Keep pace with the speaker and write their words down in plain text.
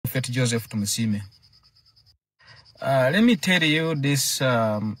Prophet Joseph Tumusiime. Let me tell you this,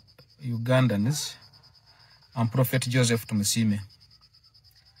 Ugandans and Prophet Joseph Tumusiime.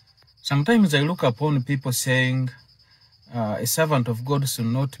 Sometimes I look upon people saying a servant of God should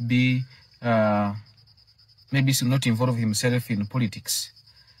not be, maybe should not involve himself in politics.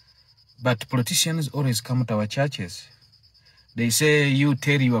 But politicians always come to our churches. They say, you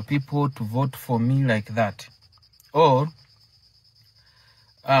tell your people to vote for me like that. Or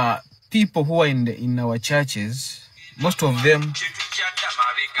people who are in our churches, most of them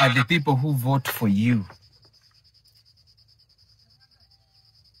are the people who vote for you.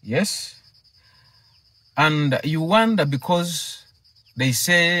 Yes? And you wonder because they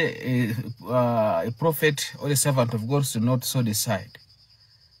say a prophet or a servant of God should not so decide.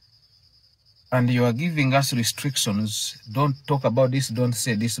 And you are giving us restrictions. Don't talk about this, don't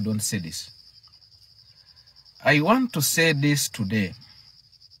say this, don't say this. I want to say this today.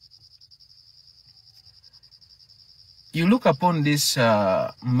 You look upon this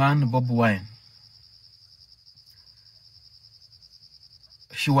man, Bobi Wine.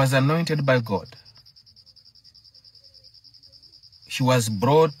 He was anointed by God. He was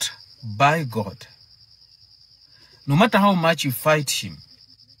brought by God. No matter how much you fight him,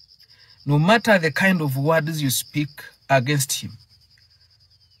 no matter the kind of words you speak against him,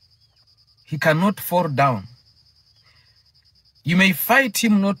 he cannot fall down. You may fight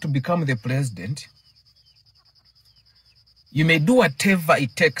him not to become the president. You may do whatever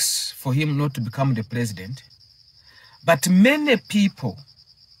it takes for him not to become the president. But many people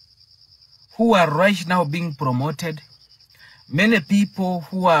who are right now being promoted, many people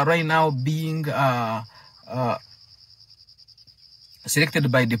who are right now being selected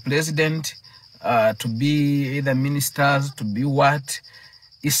by the president to be either ministers, to be what,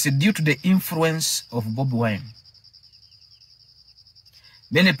 is due to the influence of Bobi Wine.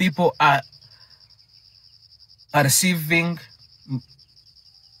 Many people are receiving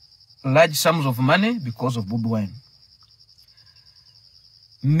large sums of money because of Bobi Wine.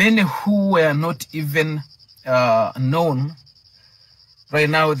 Many who were not even known, right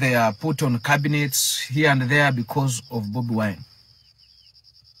now they are put on cabinets here and there because of Bobi Wine.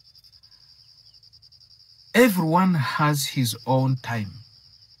 Everyone has his own time.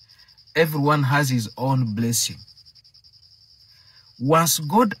 Everyone has his own blessing. Once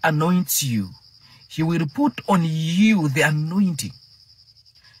God anoints you, he will put on you the anointing,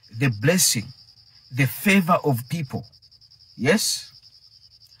 the blessing, the favor of people. Yes?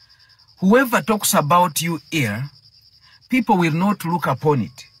 Whoever talks about you here, people will not look upon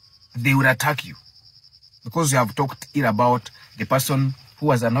it. They will attack you because you have talked here about the person who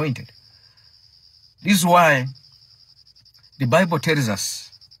was anointed. This is why the Bible tells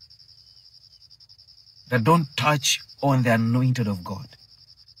us that don't touch on the anointed of God.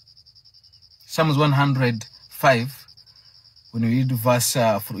 Psalms 105, when we read verse,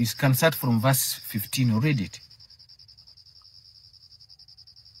 you can start from verse 15, read it.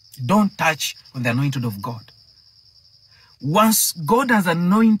 Don't touch on the anointed of God. Once God has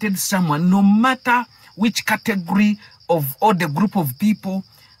anointed someone, no matter which category of or the group of people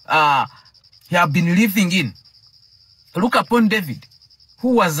he have been living in. Look upon David,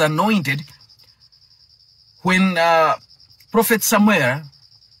 who was anointed when Prophet Samuel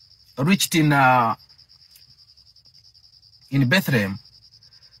reached in Bethlehem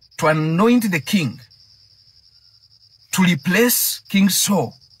to anoint the king to replace King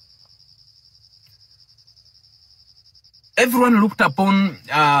Saul. Everyone looked upon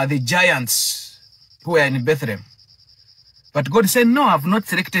the giants who were in Bethlehem. But God said, no, I have not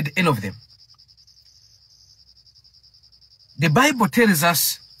selected any of them. The Bible tells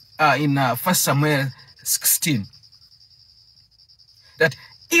us in 1 Samuel 16 that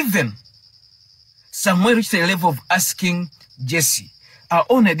even Samuel reached a level of asking Jesse, how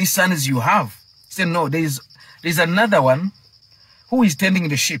many these sons you have? He said, no, there's another one who is tending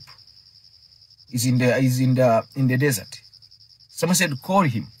the sheep. He's in the desert. Someone said, call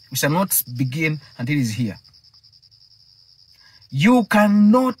him. We shall not begin until he's here. You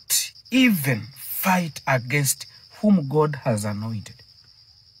cannot even fight against whom God has anointed.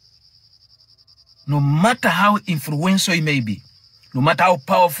 No matter how influential you may be, no matter how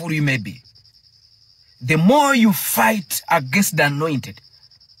powerful you may be, the more you fight against the anointed,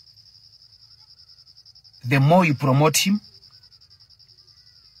 the more you promote him,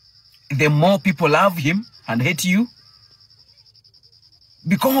 the more people love him and hate you,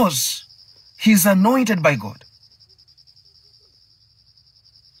 because he's anointed by God.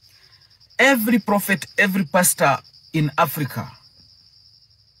 Every prophet, every pastor in Africa,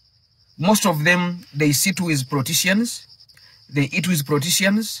 most of them, they sit with politicians, They eat with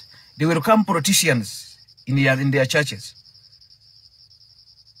politicians. They welcome politicians in their churches.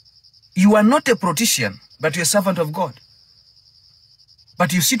 You are not a politician, but you're a servant of God.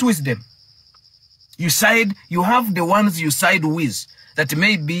 But you sit with them. You have the ones you side with, that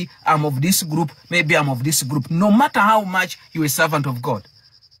maybe I'm of this group, maybe I'm of this group. No matter how much you're a servant of God,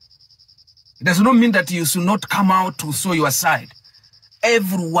 it does not mean that you should not come out to show your side.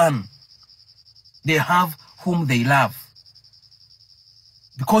 Everyone, they have whom they love.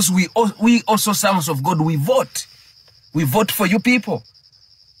 Because we also sons of God, we vote. We vote for you people.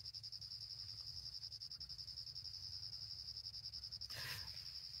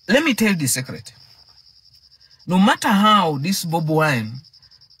 Let me tell you the secret. No matter how this Bobi Wine,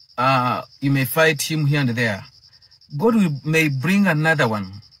 you may fight him here and there, God may bring another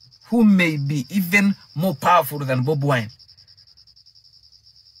one who may be even more powerful than Bobi Wine.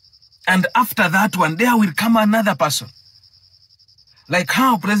 And after that one, there will come another person. Like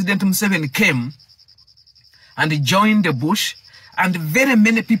how President Museveni came and joined the bush, and very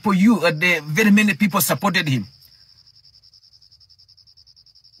many people supported him.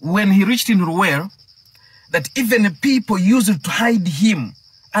 When he reached in Ruwer, that even people used to hide him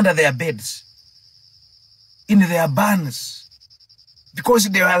under their beds, in their barns, because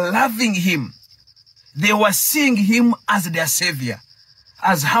they were loving him. They were seeing him as their savior,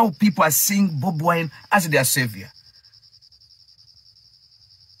 as how people are seeing Bobi Wine as their savior.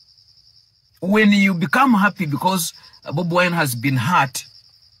 When you become happy because Bobi Wine has been hurt,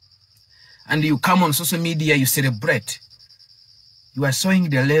 and you come on social media, you celebrate, you are showing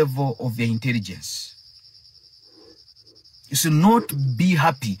the level of your intelligence. You should not be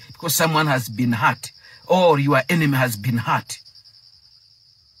happy because someone has been hurt or your enemy has been hurt.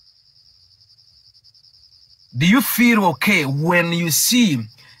 Do you feel okay when you see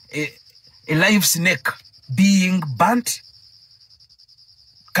a live snake being burnt?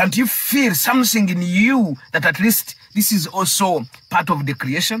 Can't you feel something in you that at least this is also part of the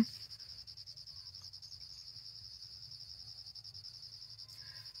creation?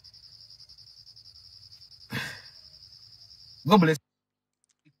 God bless.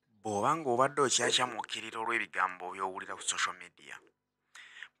 Bw'obanga obadde okyakyamuukirira olw'ebigambo by'owulira ku social media,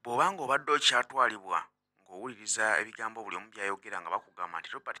 bw'obanga obadde okyatwalibwa ng'owuliriza ebigambo buli omu by'ayogera nga bakugamba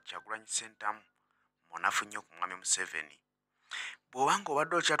nti Robert Kyagulanyi Ssentamu munafu nnyo ku mwami Museveni, bw'obanga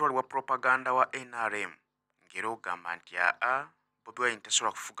obadde okyatwalibwa propaganda wa NRM ng'era ogamba nti Bobi Wine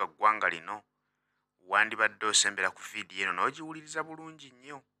tasobola kufuga ggwanga lino, wandibadde osembera ku viidiyo eno n'ogiwuliriza bulungi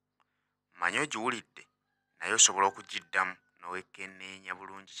nnyo, manye ogiwulidde naye osobola okugiddamu n'owekenneenya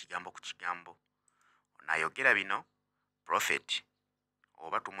bulungi kigambo ku kigambo. Onayogera bino prophet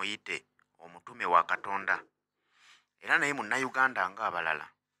oba tumuyite omutume wa Katonda, era naye munnayuganda ng'abalala,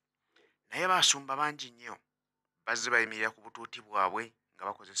 naye baasumba bangi nnyo bazze bayimirira ku butuuti bwabwe nga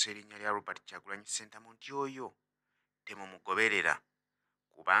bakozesa erinnya lya Robert Kyagulanyi Ssentamu nti oyo temumugoberera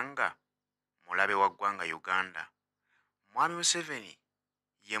kubanga mulabe wa ggwanga Uganda. Mwami Museveni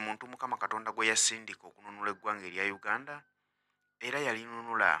ye muntu Mukama Katonda gwe yasindika okununula eggwanga erya Uganda, era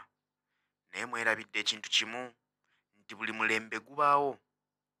yalinunula. Naye mwerabidde ekintu kimu nti buli mulembe gubaawo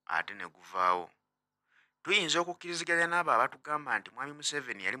ate ne guvaawo. Tuyinza okukkiriziganya n'abo abatugamba nti mwami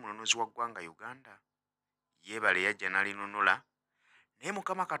Museveni yali mununuzi wa ggwanga Uganda, yeebale yajja n'alinunula, naye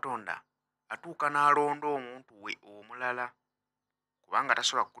Mukama Katonda atuuka n'alonda omuntu we omulala, kubanga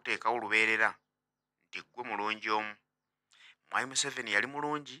tasobola kukuteekawo lubeerera nti ggwe mulungi omu. Mwami Museveni yali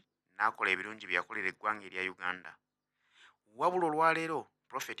mulungi n'akola ebirungi bye yakolera eggwanga erya Uganda. Wabula olwaleero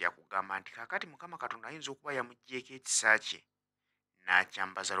Prophet akugamba nti kaakati Mukama Katonda ayinza okuba yamuggyeeko ekisa kye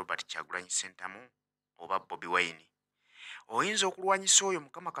n'akyambaza Robert Kyagulanyi Ssentamu oba Bobi Wine. Oyinza okulwanyisa oyo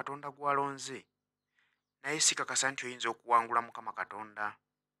Mukama Katonda gw'alonze, naye si kakasa nti oyinza okuwangula Mukama Katonda.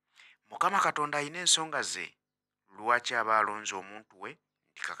 Mukama Katonda alina ensonga ze lwaki aba alonze omuntu we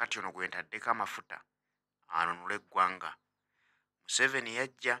nti kakati ono gwe ntaddeko amafuta anunule eggwanga. Museveni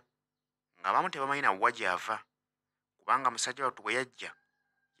yajja ng'abamu tebamanyi wa gy'ava, kubanga musajja wattu bwe yajja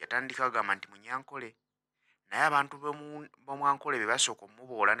yatandika agamba nti Munyankole, naye abantu b'Omwankole be basooka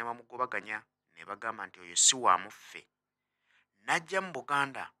omuboola ne bamugobaganya ne bagamba nti oyo si wa muffe. N'ajja mu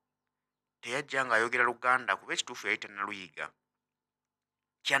Buganda teyajja ng'ayogera Luganda kuba ekituufu yali tannaluyiga.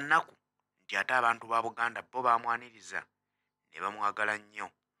 Kyannaku nti ate abantu ba Buganda bo baamwaniriza ne bamwagala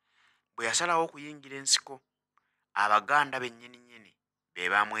nnyo. Bwe yasalawo okuyingira ensiko, Abaganda bennyini be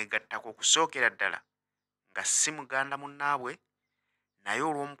baamwegattako okusookera ddala nga si Muganda munnaabwe, naye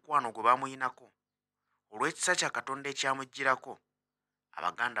olw'omukwano gwe baamuyinako, olw'ekisa kya Katonda ekyamugirako,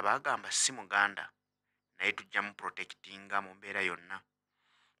 Abaganda baagamba si Muganda naye tujja mu protectinga mu mbeera yonna.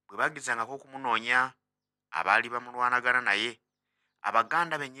 Bwe bagizangako okumunoonya abaali bamulwanagana naye,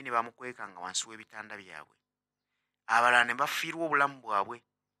 Abaganda bennyini bamukwekanga wansi w'ebitanda byabwe. Abalala ne bafiirwa obulamu bwabwe.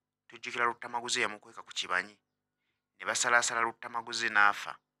 Tujjukira Luttamaguzi yamukweka ku kibanyi. Ne basalaasala Luttamaguzi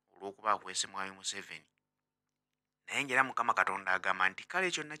n'afa olw'okuba akwese Mwami Museveni. Naye ng'era Mukama Katonda agamba nti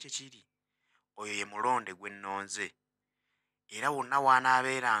kale kyonna kye kiri, oyo ye mulonde gwe nnonze. Era wonna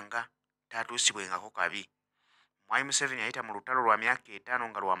w'anaabeeranga taatuusibwengako kabi. Mwami Museveni yayita mu lutalo lwa myaka 5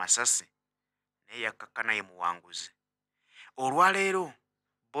 nga lwa masasi, naye yakkakkana ye muwanguzi. Olwaleero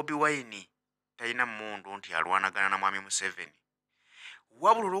Bobi Wine talina mmundu nti alwanagana na Mwami Museveni.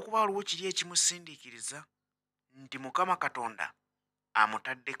 Wabula olw'okuba waliwo kiri ekimusindiikiriza nti Mukama Katonda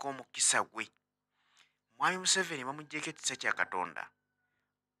amutaddeko omukisa gwe. Mwami Museveni bamuggyeko ekisa kya Katonda.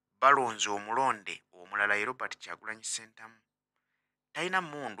 Balonze omulonde omulala ye Robert Kyagulanyi Ssentamu. Talina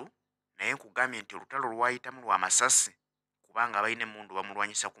mmundu, naye nkugambye nti olutalo lwayitamu lwa masasi kubanga balina emmundu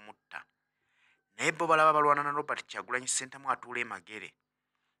bamulwanyisa kumutta. Naye bo balaba balwana na Robert Kyagulanyi Ssentamu atuula emagere.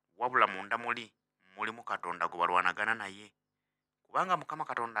 Wabula munda mulimu Katonda gwe balwanagana naye. Kubanga Mukama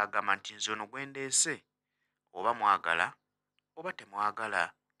Katonda agamba nti nze ono gwe ndeese, oba mwagala oba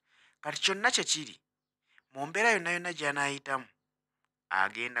temwagala. Kati kyonna kye kiri, mu mbeera yonna gy'anaayitamu,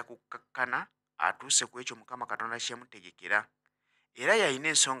 agenda kukkakkana atuuse ku ekyo Mukama Katonda kye yamutegekera. Era yalina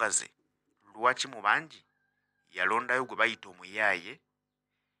ensonga ze. Lwaki mu bangi yalondayo gwe bayita omuyaaye?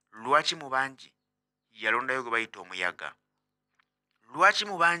 Lwaki mu bangi yalondayo gwe bayita omuyaga? Lwaki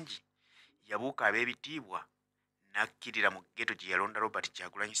mu bangi yabuuka ab'ebitiibwa n'akkirira mu ggeto gye yalonda Robert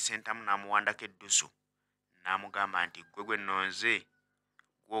Kyagulanyi Ssentamu n'amuwandako eddusu n'amugamba nti gwe nnonze,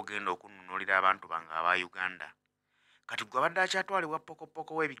 gwe ogenda okunnunulira abantu bange aba Uganda. Kati gwe abadde akyatwalibwa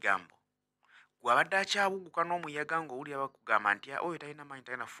pokopoko w'ebigambo, gwe abadde akyabuguka n'omuyaga ng'owulira bakugamba nti oyo talina maanyi,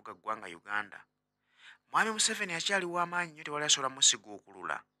 talina kufuga ggwanga Uganda. Mwami Museveni akyaliwo amaanyi nnyo, tewali asobola musiga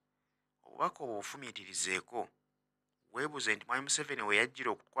okulula. Obubaka obwo bufumiitirizeeko. Weebuze nti Mwami Museveni we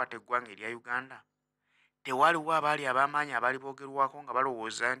yajjira okukwata eggwanga erya Uganda, tewaliwo abaali ab'amaanyi abaali boogerwako nga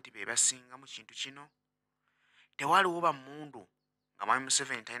balowooza nti be basinga mu kintu kino? Tewaliwo bammundu nga Mwami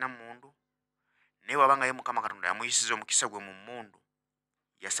Museveni talina mmundu? Naye wabanga ye Mukama Katonda yamuyisiza omukisa gwe mu mmundu,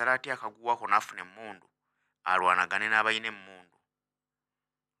 yasala atya akaguwako n'afuna emmundu alwanagane n'abalina emmundu?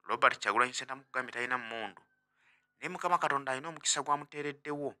 Robert Kyagulanyi Ssentamu kugambye talina mmundu, naye Mukama Katonda alina omukisa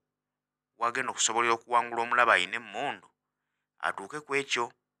gwamuteereddewo wagenda okusobolera okuwangula omulaba alina emmundu, atuuke ku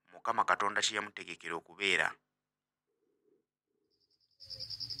ekyo Mukama Katonda kye yamutegekera okubeera.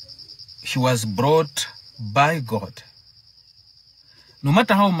 He was brought by God. No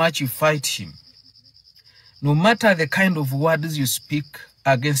matter how much you fight him, no matter the kind of words you speak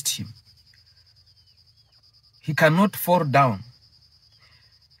against him, he cannot fall down.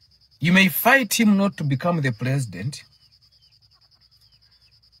 You may fight him not to become the president.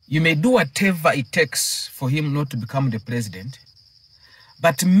 You may do whatever it takes for him not to become the president.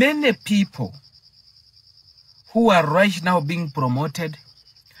 But many people who are right now being promoted,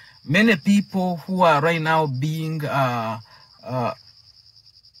 many people who are right now being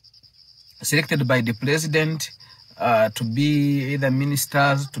selected by the president to be either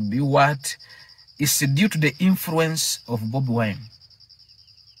ministers, to be what, is due to the influence of Bobi Wine.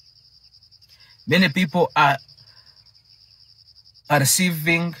 Many people are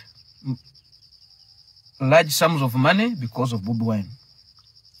receiving large sums of money because of Bobi Wine.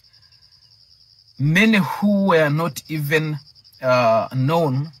 Many who were not even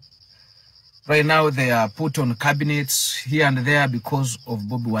known, right now they are put on cabinets here and there because of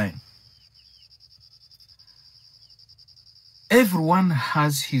Bobi Wine. Everyone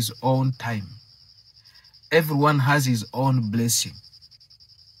has his own time. Everyone has his own blessing.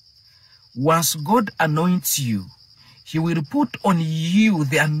 Once God anoints you, he will put on you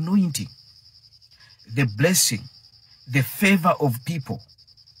the anointing, the blessing, the favor of people.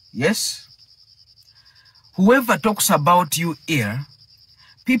 Yes? Whoever talks about you here,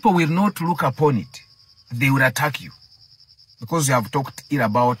 people will not look upon it. They will attack you because you have talked here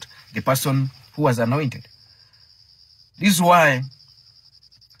about the person who was anointed. This is why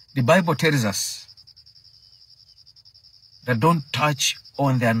the Bible tells us that don't touch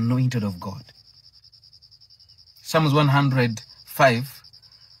on the anointed of God. Psalms 105,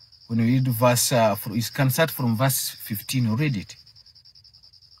 when we read verse, you can start from verse 15 or read it.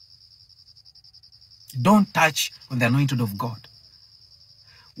 Don't touch on the anointed of God.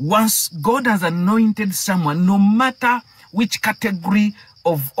 Once God has anointed someone, no matter which category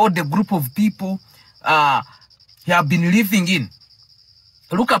of or the group of people he have been living in.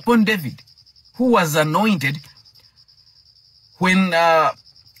 Look upon David, who was anointed when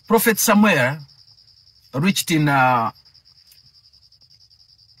Prophet Samuel reached in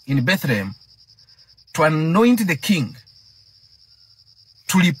Bethlehem. to anoint the king,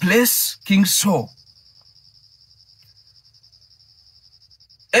 to replace King Saul.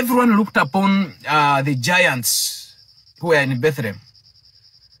 Everyone looked upon the giants who were in Bethlehem.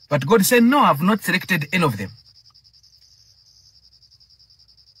 But God said, no, I've not selected any of them.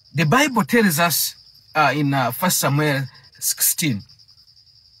 The Bible tells us in 1 Samuel 16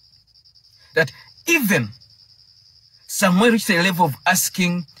 that even Samuel reached a level of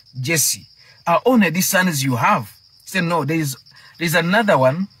asking Jesse, are only these sons you have? He said, no, there's another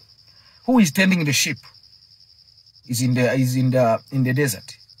one who is tending the sheep. He's in the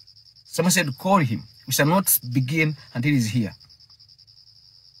desert. Someone said, call him. We shall not begin until he's here.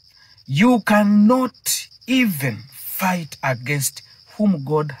 You cannot even fight against whom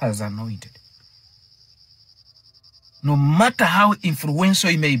God has anointed. No matter how influential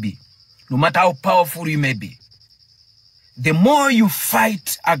you may be, no matter how powerful you may be, the more you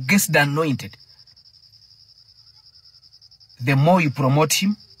fight against the anointed, the more you promote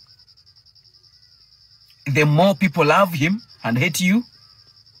him, the more people love him and hate you,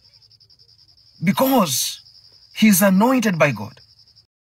 because he's anointed by God.